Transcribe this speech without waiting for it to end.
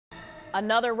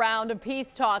Another round of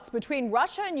peace talks between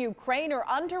Russia and Ukraine are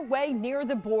underway near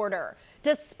the border.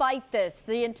 Despite this,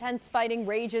 the intense fighting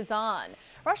rages on.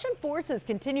 Russian forces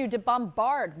continue to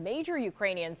bombard major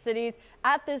Ukrainian cities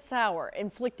at this hour,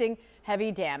 inflicting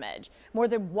heavy damage. More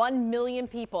than 1 million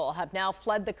people have now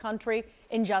fled the country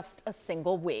in just a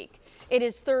single week. It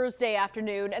is Thursday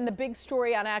afternoon, and the big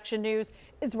story on Action News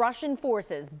is Russian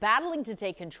forces battling to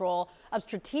take control of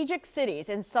strategic cities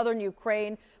in southern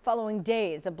Ukraine following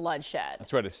days of bloodshed.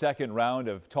 That's right. A second round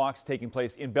of talks taking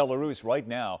place in Belarus right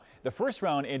now. The first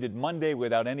round ended Monday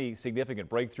without any significant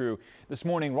breakthrough. This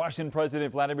morning, Russian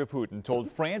President Vladimir Putin told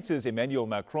France's Emmanuel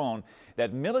Macron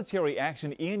that military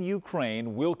action in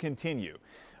Ukraine will continue.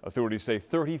 Authorities say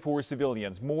 34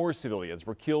 more civilians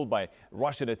were killed by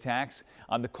Russian attacks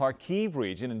on the Kharkiv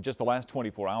region in just the last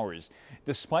 24 hours.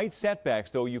 Despite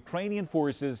setbacks, though, Ukrainian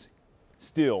forces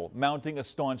still mounting a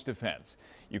staunch defense.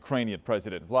 Ukrainian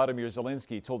President Vladimir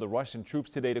Zelensky told the Russian troops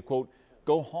today to, quote,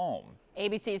 go home.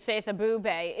 ABC's Faith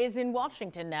Abube is in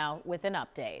Washington now with an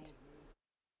update.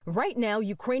 Right now,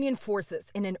 Ukrainian forces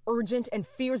in an urgent and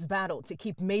fierce battle to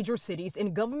keep major cities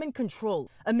in government control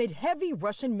amid heavy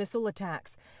Russian missile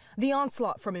attacks. The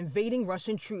onslaught from invading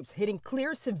Russian troops hitting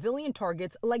clear civilian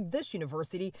targets like this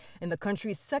university in the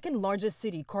country's second largest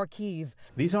city, Kharkiv.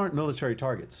 These aren't military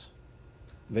targets.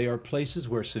 They are places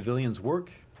where civilians work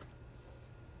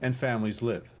and families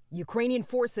live. Ukrainian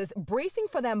forces bracing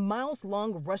for that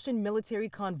miles-long Russian military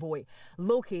convoy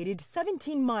located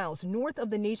 17 miles north of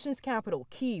the nation's capital,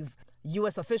 Kyiv.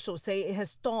 U.S. officials say it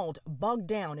has stalled, bogged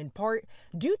down in part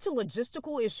due to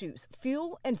logistical issues,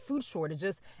 fuel and food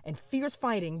shortages, and fierce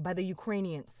fighting by the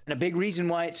Ukrainians. And a big reason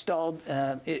why it stalled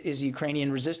is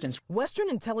Ukrainian resistance. Western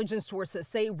intelligence sources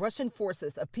say Russian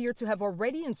forces appear to have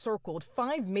already encircled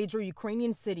 5 major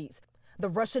Ukrainian cities. The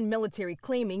Russian military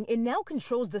claiming it now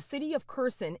controls the city of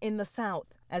Kherson in the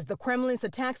south. As the Kremlin's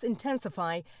attacks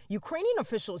intensify, Ukrainian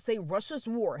officials say Russia's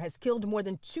war has killed more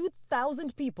than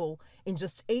 2,000 people in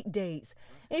just 8 days.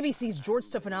 ABC's George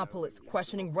Stephanopoulos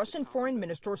questioning Russian Foreign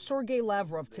Minister Sergei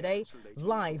Lavrov today,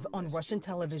 live on Russian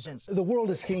television. The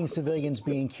world is seeing civilians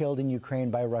being killed in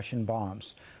Ukraine by Russian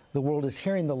bombs. The world is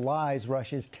hearing the lies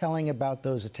Russia is telling about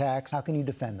those attacks. How can you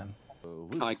defend them?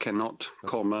 I cannot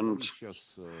comment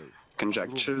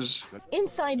conjectures.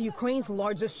 Inside Ukraine's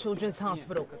largest children's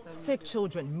hospital, sick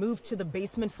children moved to the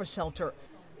basement for shelter.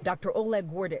 Dr. Oleg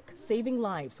Gordik saving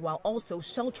lives while also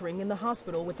sheltering in the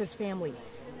hospital with his family.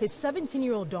 His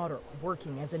 17-year-old daughter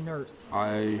working as a nurse.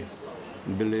 I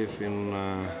believe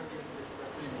in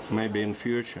maybe in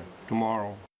future,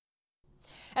 tomorrow.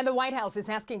 And the White House is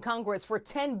asking Congress for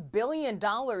 $10 billion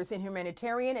in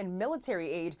humanitarian and military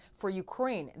aid for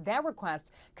Ukraine. That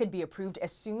request could be approved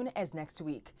as soon as next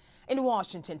week. In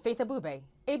Washington, Faith Abube,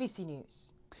 ABC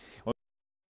News.